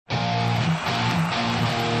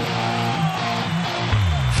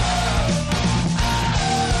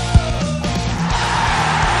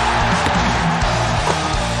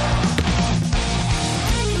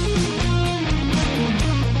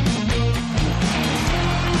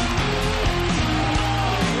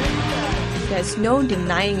there's no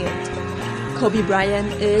denying it. Kobe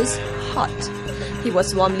Bryant is hot. He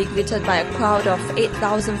was warmly greeted by a crowd of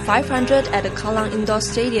 8,500 at the Kallang Indoor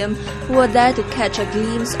Stadium who were there to catch a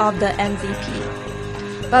glimpse of the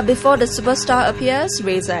MVP. But before the superstar appears,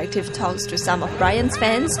 RazorActive talks to some of Bryant's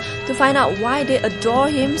fans to find out why they adore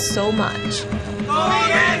him so much.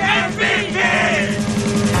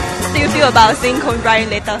 How do you feel about seeing Kobe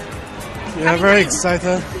Bryant later? Yeah, very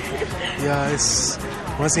excited. Yeah, it's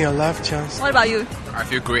once in a life chance. What about you? I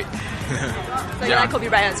feel great. So you like Kobe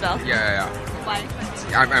Bryant as well? Yeah. Why?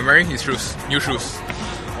 I'm wearing his shoes, new shoes. Is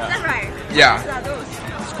that right? Yeah. What are those?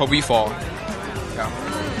 It's Kobe 4. Yeah.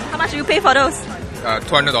 How much do you pay for those? $200.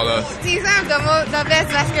 He's one of the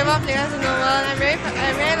best basketball players in the world. I'm very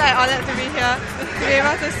like honored to be here to be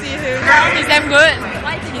able to see him. He's damn good.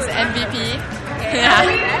 Why is he He's good? the MVP. Yeah,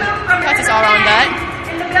 because he's all rounded.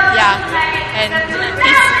 Yeah, and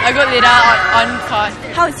he's a good leader on court.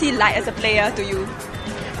 How is he like as a player to you?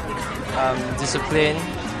 Discipline,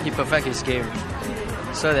 he perfects his game.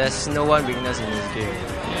 So there's no one weakness in his game.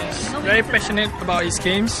 Yes. Very passionate about his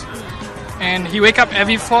games. And he wake up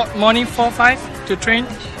every morning 4-5 to train.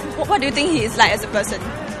 What do you think he is like as a person?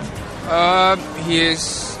 He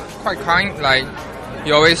is quite kind. Like,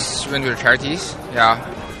 he always went to the charities. Yeah.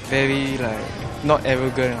 Very not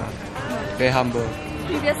arrogant, very humble.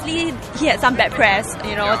 Previously, he had some bad press.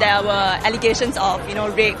 Yeah. There were allegations of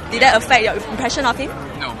rape. Did that affect your impression of him?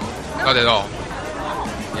 No, not at all.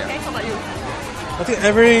 Yeah. Okay, how about you? I think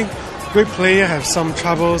every great player has some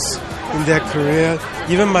troubles in their career,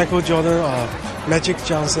 even Michael Jordan or Magic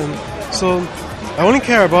Johnson. So I only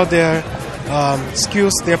care about their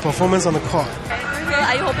skills, their performance on the court. So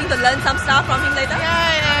are you hoping to learn some stuff from him later?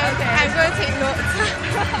 Yeah. Okay. I'm going to take notes.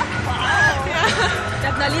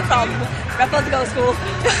 Definitely from Raffles Girls School.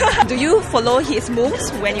 Do you follow his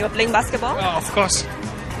moves when you were playing basketball? Of course.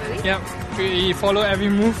 Really? Yeah. We follow every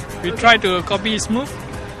move. We try to copy his move.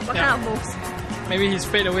 What kind of moves? Maybe his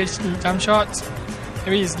fadeaway jump shots.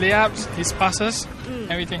 Maybe his layups, his passes,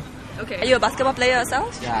 everything. Okay. Are you a basketball player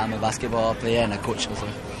yourself? Yeah, I'm a basketball player and a coach also.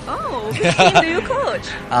 Oh, which team do you coach?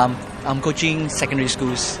 I'm coaching secondary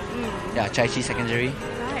schools. Yeah, Chai Chi Secondary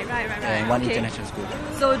Right. and one Okay. international school.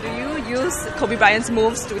 So do you use Kobe Bryant's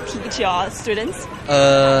moves to teach your students?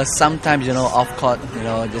 Sometimes, off court,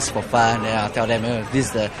 just for fun. Then I'll tell them, this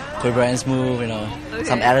is the Kobe Bryant's move,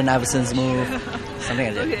 some Allen Iverson's move, something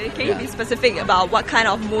like that. Okay, can you be specific about what kind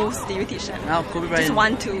of moves do you teach them? Now, Kobe Bryant. Just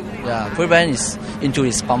 1, 2. Yeah, Kobe Bryant is into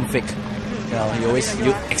his pump fake. He always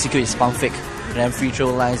execute his pump fake. And then free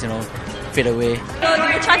throw lines, fade away. So do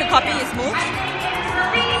you try to copy his moves?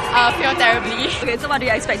 Feel terribly. Okay, so what do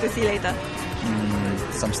you expect to see later?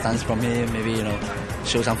 Some stunts from him, maybe,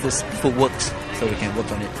 show some footwork so we can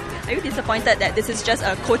work on it. Are you disappointed that this is just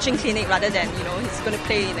a coaching clinic rather than, he's going to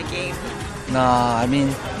play in a game? No, I mean,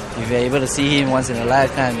 if you're able to see him once in a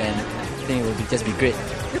lifetime, then I think it would just be great.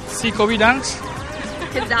 See Kobe dunks.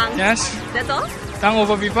 His dunk. Yes. That's all? Dunk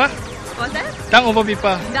over people. What's that? Dunk over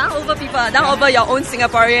people. Dunk over people. Dunk over your own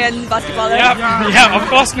Singaporean basketballer. Yeah, of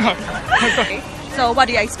course not. Okay. So what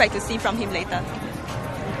do you expect to see from him later?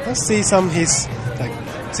 Let's see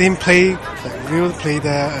see him play, real play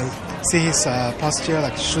there, and see his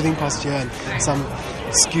posture, shooting posture, and some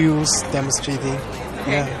skills demonstrating.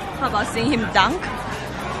 Okay. Yeah. How about seeing him dunk?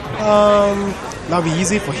 That'll be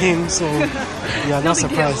easy for him, so yeah, No not big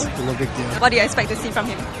surprised. deal. No big deal. What do you expect to see from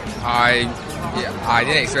him? I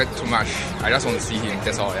didn't expect too much. I just want to see him.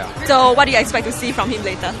 That's all. Yeah. So what do you expect to see from him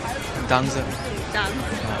later? Dunks Dunk.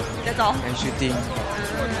 That's all. and shooting,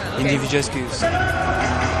 individual skills.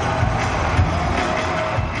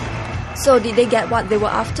 So did they get what they were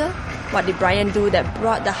after? What did Bryant do that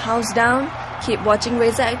brought the house down? Keep watching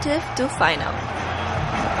RazorActive to find out.